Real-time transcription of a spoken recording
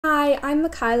Hi, I'm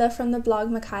Makyla from the blog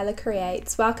Makyla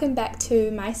Creates. Welcome back to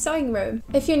my sewing room.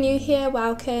 If you're new here,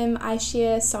 welcome. I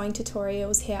share sewing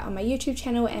tutorials here on my YouTube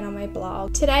channel and on my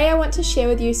blog. Today I want to share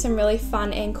with you some really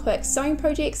fun and quick sewing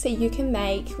projects that you can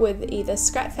make with either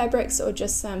scrap fabrics or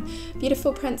just some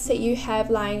beautiful prints that you have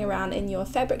lying around in your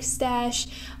fabric stash.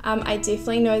 I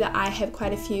definitely know that I have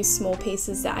quite a few small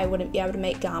pieces that I wouldn't be able to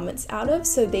make garments out of,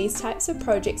 so these types of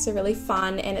projects are really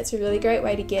fun and it's a really great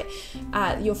way to get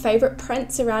your favorite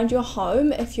prints around your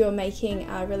home if you're making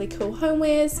really cool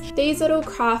homewares. These little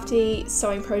crafty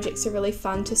sewing projects are really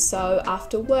fun to sew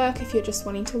after work if you're just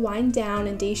wanting to wind down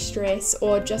and de-stress,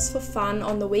 or just for fun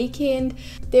on the weekend.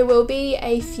 There will be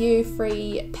a few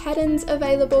free patterns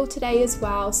available today as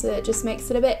well, so that just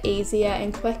makes it a bit easier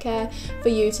and quicker for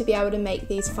you to be able to make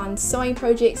these fun sewing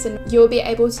projects, and you'll be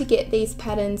able to get these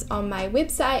patterns on my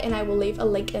website, and I will leave a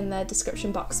link in the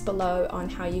description box below on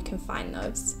how you can find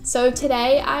those. So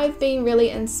today I've been really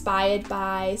inspired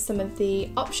by some of the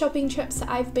op shopping trips that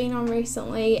I've been on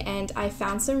recently, and I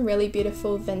found some really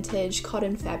beautiful vintage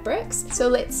cotton fabrics. So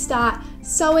let's start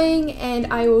sewing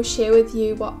and I will share with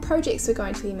you what projects we're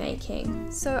going to be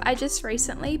making. So I just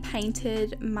recently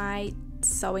painted my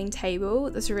sewing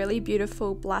table this really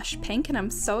beautiful blush pink and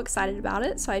I'm so excited about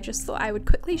it, so I just thought I would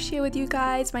quickly share with you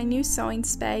guys my new sewing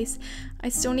space. I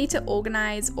still need to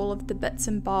organize all of the bits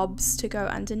and bobs to go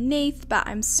underneath, but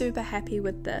I'm super happy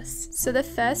with this. So the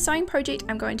first sewing project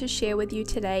I'm going to share with you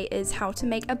today is how to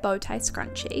make a bow tie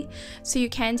scrunchie. So you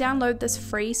can download this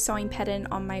free sewing pattern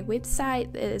on my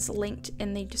website. It is linked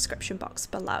in the description box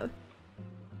below.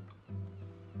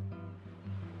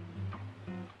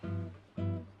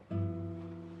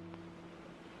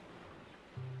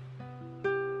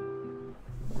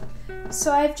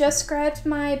 So I've just grabbed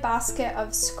my basket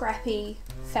of scrappy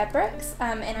fabrics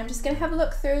and I'm just going to have a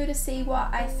look through to see what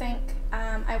I think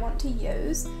I want to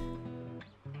use.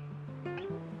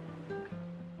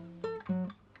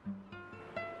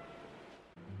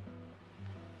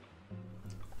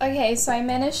 Okay, so I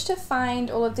managed to find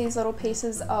all of these little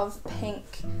pieces of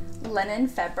pink linen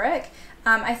fabric.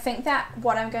 I think that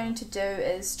what I'm going to do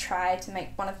is try to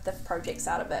make one of the projects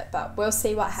out of it, but we'll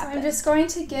see what happens. So I'm just going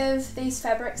to give these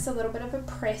fabrics a little bit of a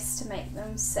press to make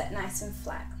them sit nice and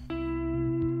flat.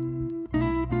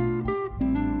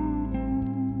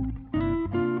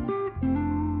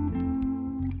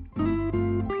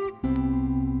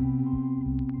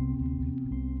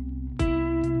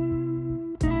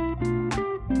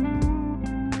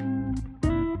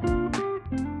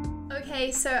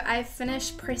 Okay, so I've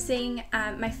finished pressing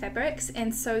my fabrics,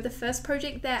 and so the first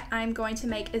project that I'm going to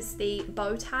make is the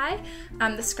bow tie,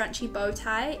 the scrunchy bow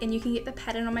tie, and you can get the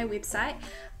pattern on my website.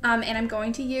 And I'm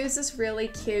going to use this really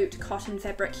cute cotton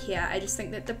fabric here. I just think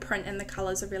that the print and the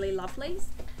colours are really lovely.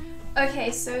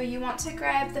 Okay, so you want to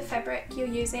grab the fabric you're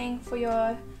using for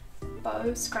your bow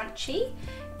scrunchie,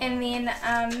 and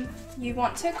then you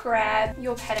want to grab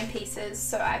your pattern pieces.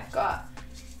 So I've got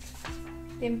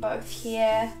them both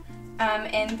here.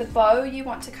 And the bow, you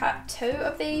want to cut 2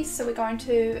 of these, so we're going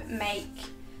to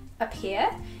make a pair,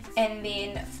 and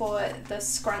then for the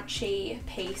scrunchy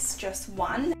piece, just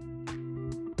 1.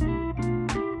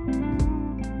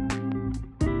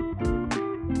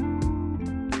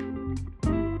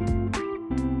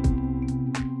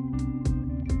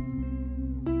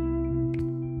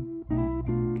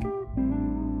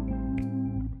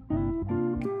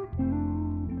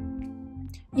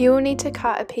 You will need to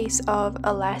cut a piece of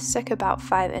elastic about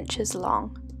 5 inches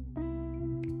long.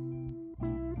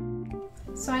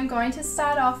 So I'm going to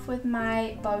start off with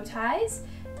my bow ties,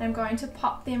 and I'm going to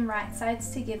pop them right sides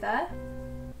together.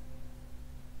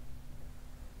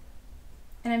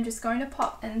 And I'm just going to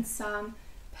pop in some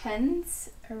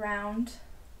pins around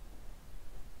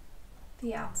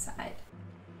the outside.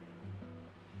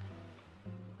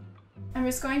 I'm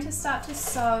just going to start to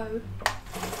sew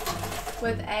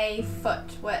with a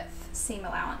foot width seam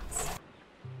allowance.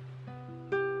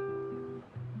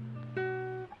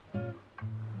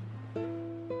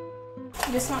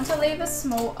 You just want to leave a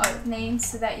small opening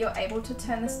so that you're able to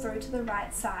turn this through to the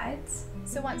right sides.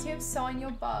 So once you've sewn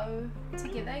your bow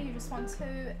together, you just want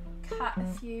to cut a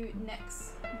few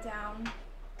nicks down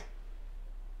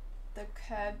the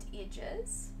curved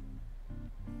edges,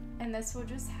 and this will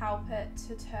just help it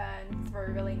to turn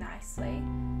through really nicely.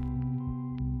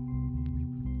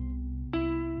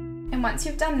 And once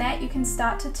you've done that, you can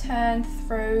start to turn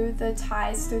through the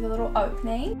ties through the little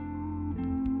opening.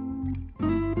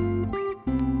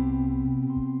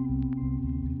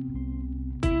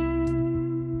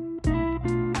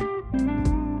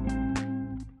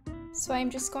 So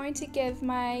I'm just going to give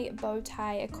my bow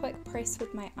tie a quick press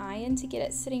with my iron to get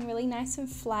it sitting really nice and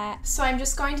flat. So I'm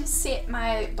just going to set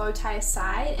my bow tie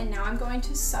aside, and now I'm going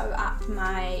to sew up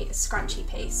my scrunchie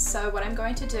piece. So what I'm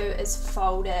going to do is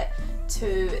fold it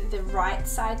to the right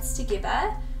sides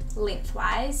together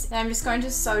lengthwise, and I'm just going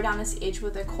to sew down this edge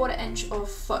with a 1/4 inch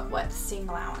of foot width seam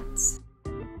allowance.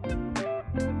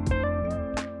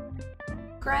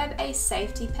 Grab a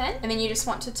safety pin, and then you just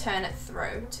want to turn it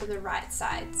through to the right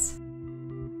sides.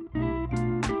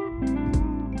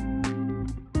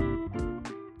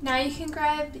 Now you can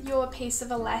grab your piece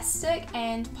of elastic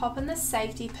and pop in the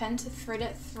safety pin to thread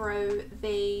it through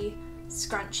the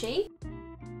scrunchie.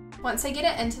 Once I get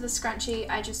it into the scrunchie,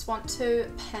 I just want to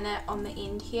pin it on the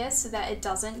end here so that it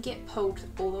doesn't get pulled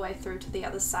all the way through to the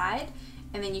other side,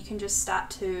 and then you can just start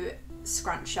to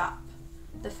scrunch up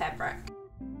the fabric.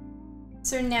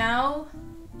 So now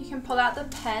you can pull out the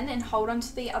pin and hold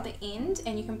onto the other end,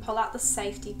 and you can pull out the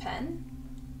safety pin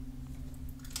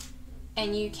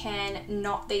and you can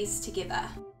knot these together.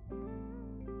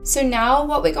 So now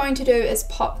what we're going to do is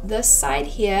pop this side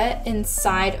here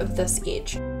inside of this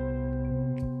edge.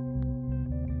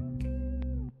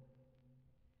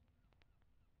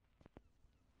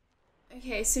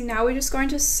 Okay, so now we're just going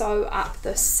to sew up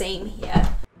the seam here.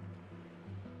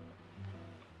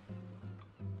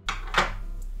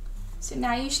 So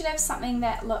now you should have something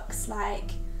that looks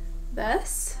like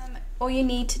this. All you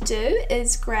need to do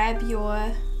is grab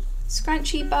your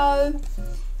scrunchie bow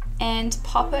and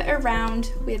pop it around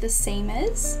where the seam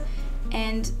is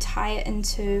and tie it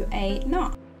into a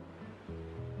knot.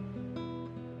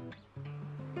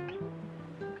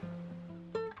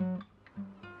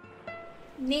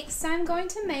 Next, I'm going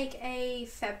to make a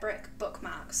fabric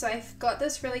bookmark. So I've got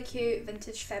this really cute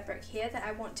vintage fabric here that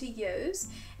I want to use,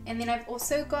 and then I've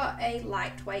also got a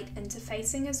lightweight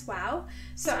interfacing as well.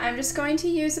 So I'm just going to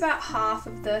use about half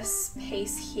of this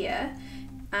piece here,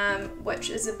 which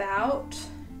is about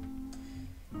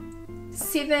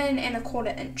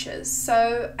 7¼ inches.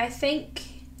 So I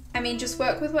mean, just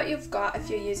work with what you've got if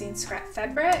you're using scrap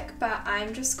fabric, but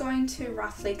I'm just going to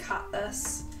roughly cut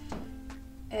this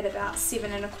at about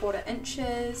 7¼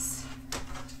 inches,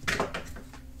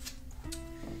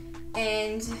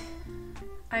 and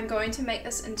I'm going to make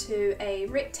this into a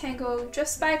rectangle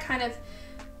just by kind of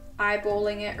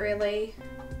eyeballing it, really,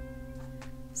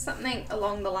 something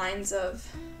along the lines of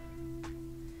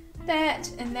that,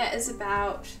 and that is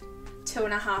about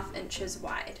 2½ inches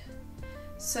wide.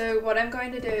 So what I'm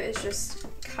going to do is just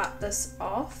cut this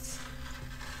off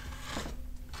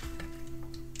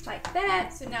like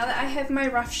that. So now that I have my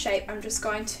rough shape, I'm just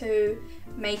going to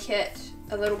make it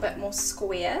a little bit more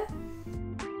square.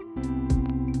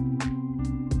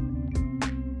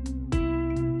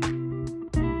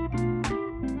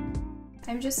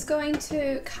 I'm just going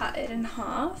to cut it in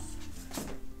half.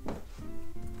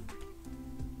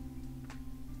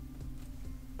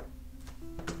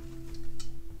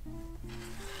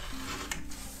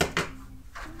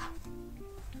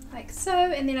 Like so,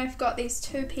 and then I've got these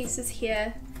two pieces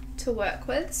here to work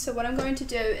with. So what I'm going to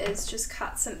do is just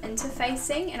cut some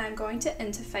interfacing, and I'm going to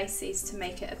interface these to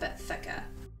make it a bit thicker.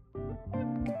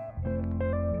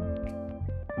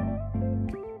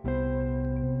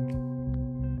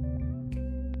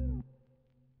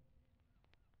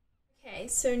 Okay,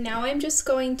 so now I'm just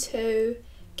going to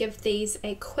give these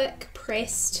a quick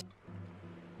press.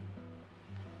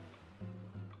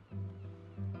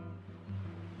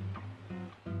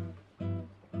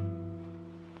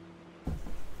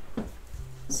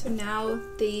 So now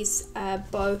these are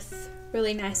both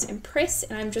really nice and pressed,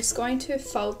 and I'm just going to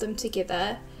fold them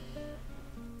together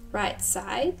right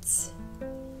sides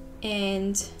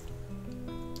and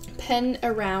pin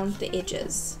around the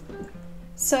edges.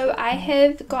 So I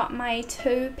have got my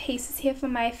two pieces here for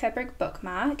my fabric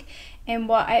bookmark, and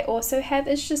what I also have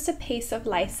is just a piece of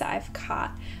lace that I've cut.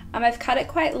 I've cut it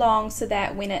quite long so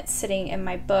that when it's sitting in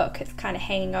my book, it's kind of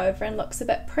hanging over and looks a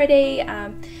bit pretty.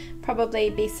 Probably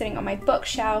be sitting on my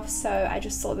bookshelf, so I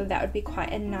just thought that that would be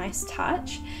quite a nice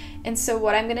touch. And so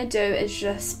what I'm going to do is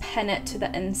just pin it to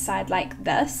the inside like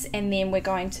this, and then we're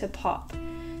going to pop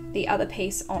the other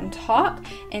piece on top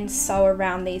and sew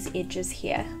around these edges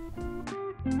here.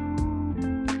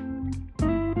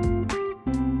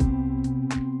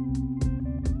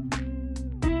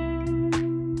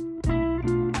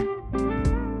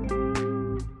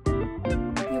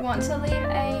 You want to leave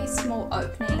a small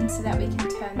opening so that we can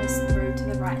turn this through to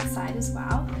the right side as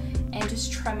well, and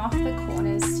just trim off the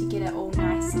corners to get it all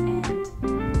nice and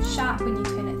sharp when you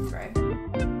turn it through.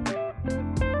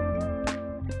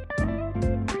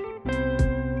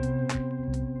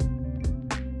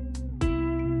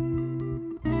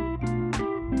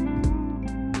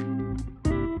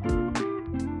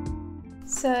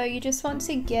 So you just want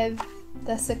to give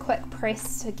this a quick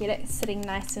press to get it sitting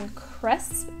nice and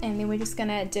crisp, and then we're just going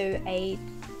to do a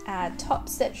top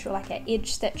stitch or like an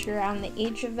edge stitch around the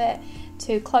edge of it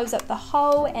to close up the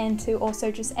hole and to also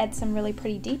just add some really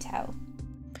pretty detail.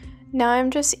 Now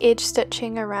I'm just edge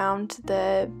stitching around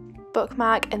the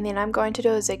bookmark, and then I'm going to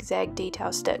do a zigzag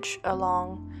detail stitch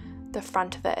along the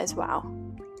front of it as well.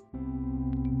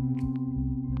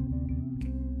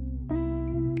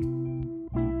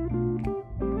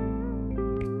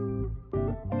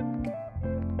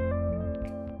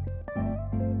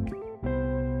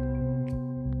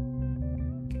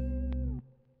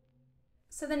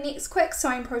 So the next quick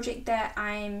sewing project that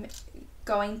I'm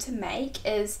going to make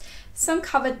is some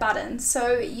covered buttons.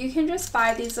 So you can just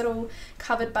buy these little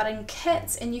covered button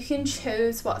kits and you can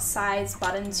choose what size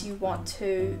buttons you want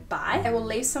to buy. I will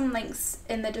leave some links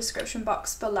in the description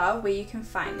box below where you can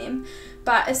find them.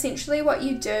 But essentially what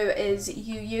you do is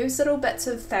you use little bits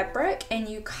of fabric and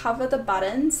you cover the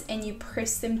buttons and you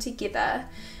press them together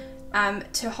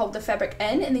to hold the fabric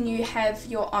in, and then you have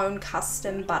your own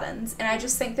custom buttons. And I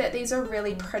just think that these are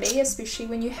really pretty, especially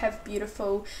when you have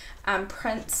beautiful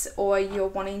prints or you're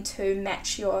wanting to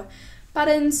match your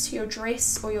buttons to your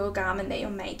dress or your garment that you're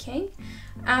making.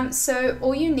 So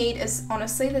all you need is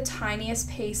honestly the tiniest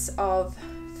piece of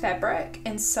fabric,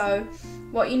 and so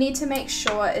what you need to make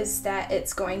sure is that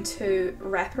it's going to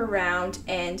wrap around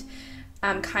and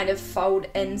kind of fold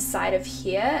inside of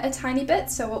here a tiny bit,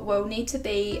 so it will need to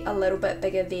be a little bit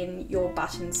bigger than your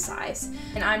button size.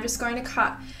 And I'm just going to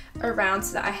cut around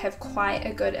so that I have quite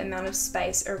a good amount of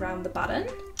space around the button.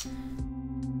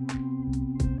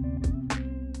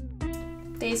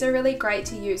 These are really great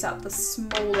to use up the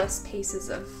smallest pieces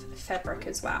of fabric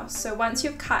as well. So once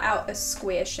you've cut out a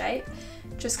square shape,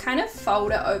 just kind of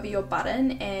fold it over your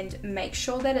button and make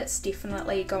sure that it's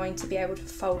definitely going to be able to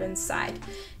fold inside.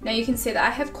 Now you can see that I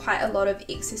have quite a lot of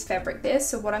excess fabric there,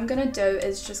 so what I'm going to do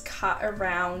is just cut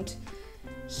around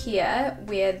here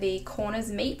where the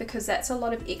corners meet, because that's a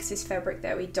lot of excess fabric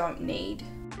that we don't need.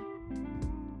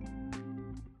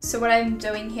 So what I'm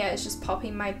doing here is just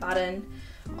popping my button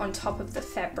on top of the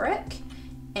fabric,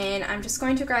 and I'm just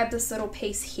going to grab this little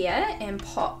piece here and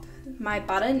pop my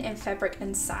button and fabric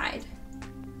inside.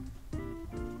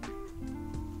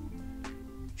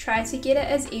 Try to get it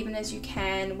as even as you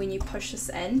can when you push this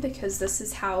in, because this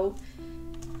is how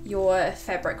your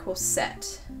fabric will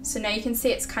sit. So now you can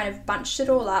see it's kind of bunched it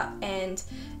all up, and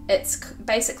it's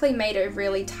basically made a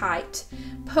really tight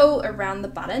pull around the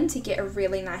button to get a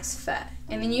really nice fit.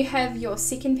 And then you have your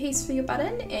second piece for your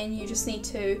button, and you just need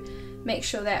to make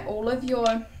sure that all of your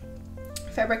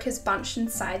fabric is bunched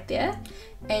inside there,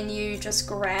 and you just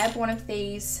grab one of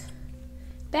these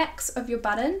backs of your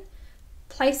button,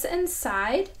 place it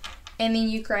inside, and then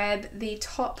you grab the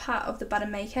top part of the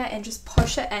button maker and just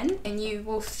push it in, and you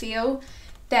will feel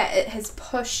that it has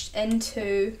pushed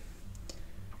into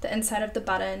the inside of the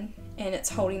button and it's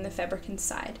holding the fabric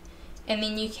inside, and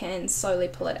then you can slowly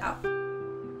pull it out.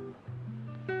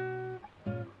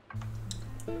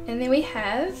 And then we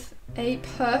have a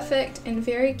perfect and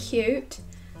very cute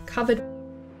covered .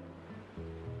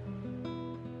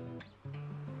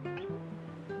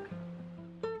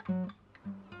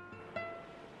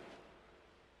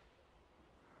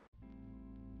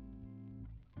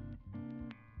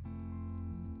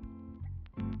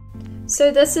 So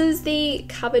this is the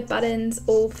covered buttons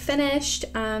all finished.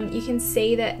 You can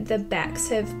see that the backs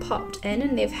have popped in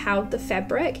and they've held the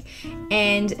fabric,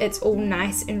 and it's all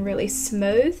nice and really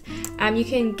smooth. You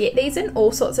can get these in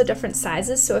all sorts of different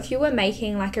sizes, so if you were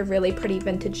making like a really pretty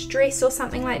vintage dress or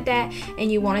something like that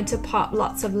and you wanted to pop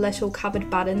lots of little covered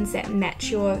buttons that match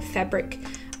your fabric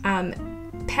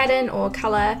pattern or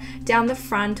color down the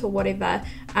front or whatever,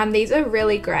 these are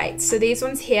really great. So these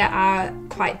ones here are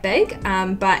quite big,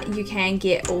 but you can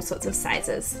get all sorts of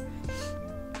sizes.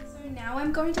 So now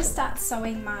I'm going to start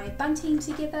sewing my bunting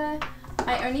together.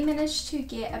 I only managed to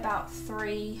get about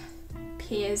 3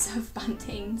 pairs of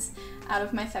buntings out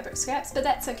of my fabric scraps, but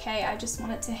that's okay. I just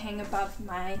want it to hang above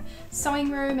my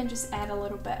sewing room and just add a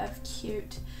little bit of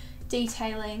cute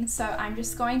detailing. So I'm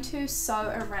just going to sew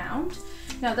around.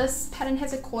 Now this pattern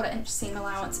has a 1/4 inch seam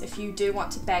allowance if you do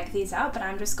want to bag these out, but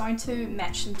I'm just going to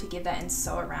match them together and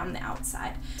sew around the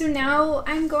outside. So now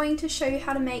I'm going to show you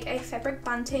how to make a fabric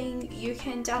bunting. You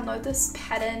can download this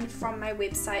pattern from my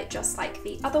website just like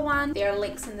the other one. There are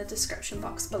links in the description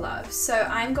box below. So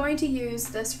I'm going to use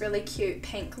this really cute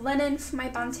pink linen for my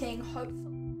bunting, hopefully.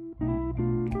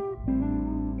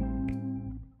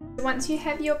 Once you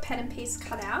have your pattern piece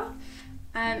cut out,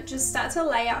 just start to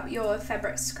lay out your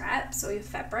fabric scraps or your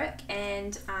fabric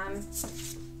and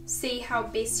see how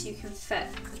best you can fit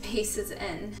the pieces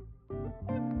in.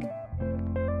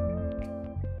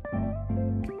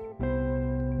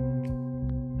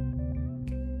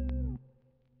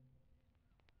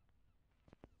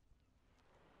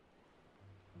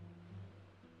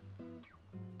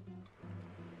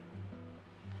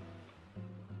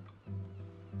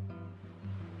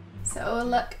 So it will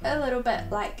look a little bit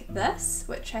like this,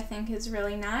 which I think is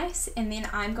really nice, and then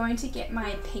I'm going to get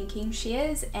my pinking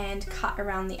shears and cut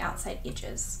around the outside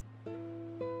edges.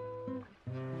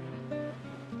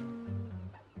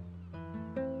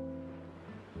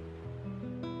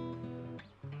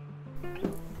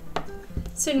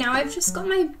 So now I've just got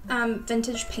my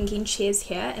vintage pinking shears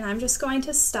here, and I'm just going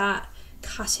to start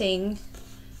cutting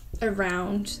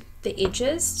around the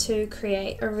edges to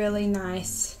create a really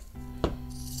nice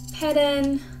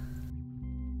pattern.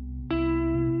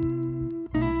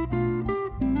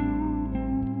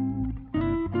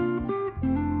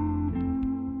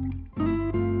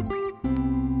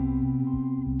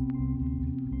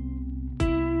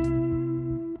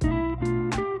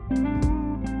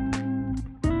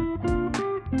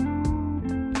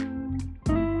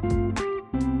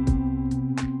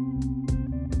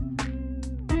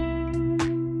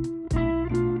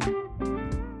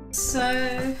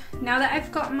 So now that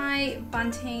I've got my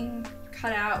bunting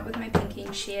cut out with my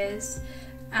pinking shears,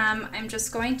 I'm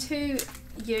just going to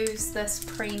use this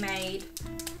pre-made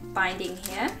binding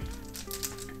here.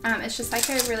 It's just like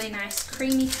a really nice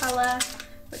creamy colour,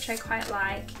 which I quite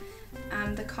like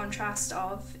the contrast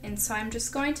of, and so I'm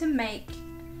just going to make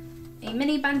a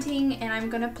mini bunting and I'm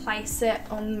going to place it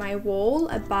on my wall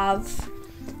above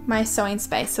my sewing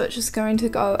space, so it's just going to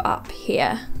go up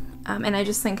here. And I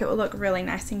just think it will look really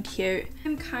nice and cute.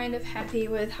 I'm kind of happy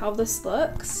with how this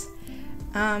looks.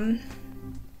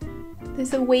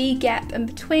 There's a wee gap in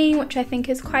between, which I think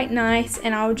is quite nice,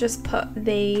 and I'll just put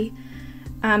the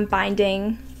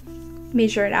binding,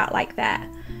 measure it out like that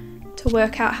to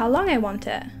work out how long I want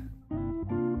it.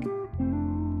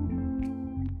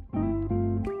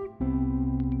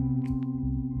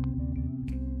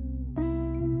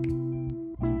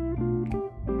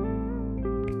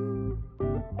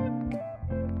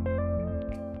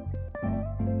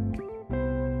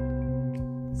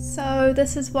 So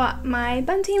this is what my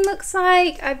bunting looks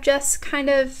like. I've just kind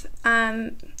of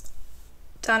done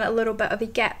a little bit of a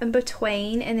gap in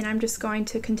between, and then I'm just going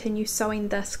to continue sewing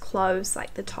this close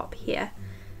like the top here.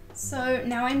 So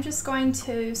now I'm just going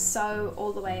to sew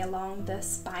all the way along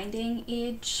this binding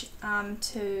edge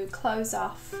to close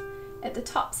off at the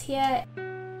tops here.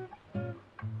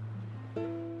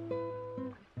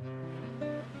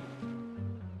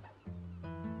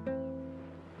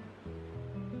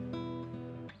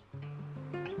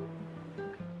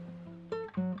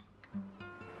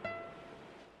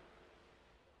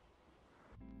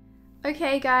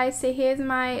 Okay guys, so here's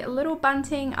my little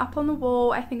bunting up on the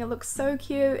wall. I think it looks so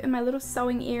cute in my little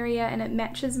sewing area, and it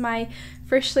matches my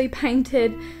freshly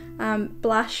painted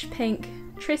blush pink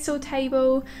trestle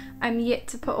table. I'm yet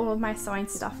to put all of my sewing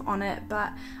stuff on it,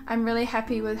 but I'm really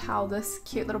happy with how this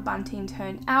cute little bunting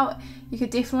turned out. You could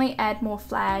definitely add more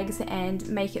flags and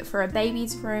make it for a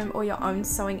baby's room or your own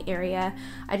sewing area.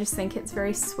 I just think it's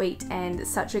very sweet and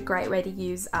such a great way to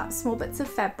use up small bits of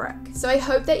fabric. So I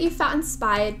hope that you felt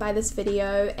inspired by this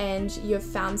video and you've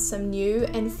found some new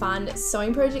and fun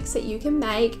sewing projects that you can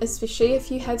make, especially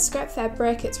if you have scrap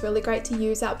fabric. It's really great to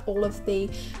use up all of the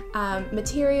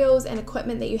materials and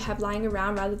equipment that you have lying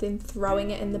around rather than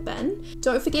throwing it in the bin.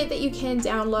 Don't forget that you can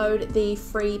download the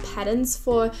free patterns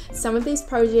for some of these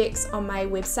projects on my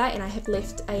website, and I have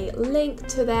left a link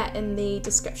to that in the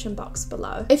description box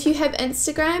below. If you have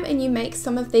Instagram and you make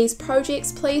some of these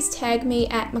projects, please tag me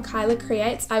at Makyla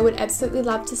Creates. I would absolutely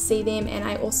love to see them, and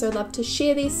I also love to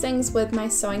share these things with my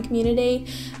sewing community.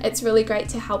 It's really great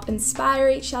to help inspire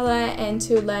each other and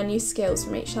to learn new skills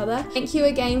from each other. Thank you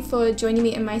again for joining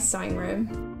me in my sewing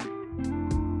room.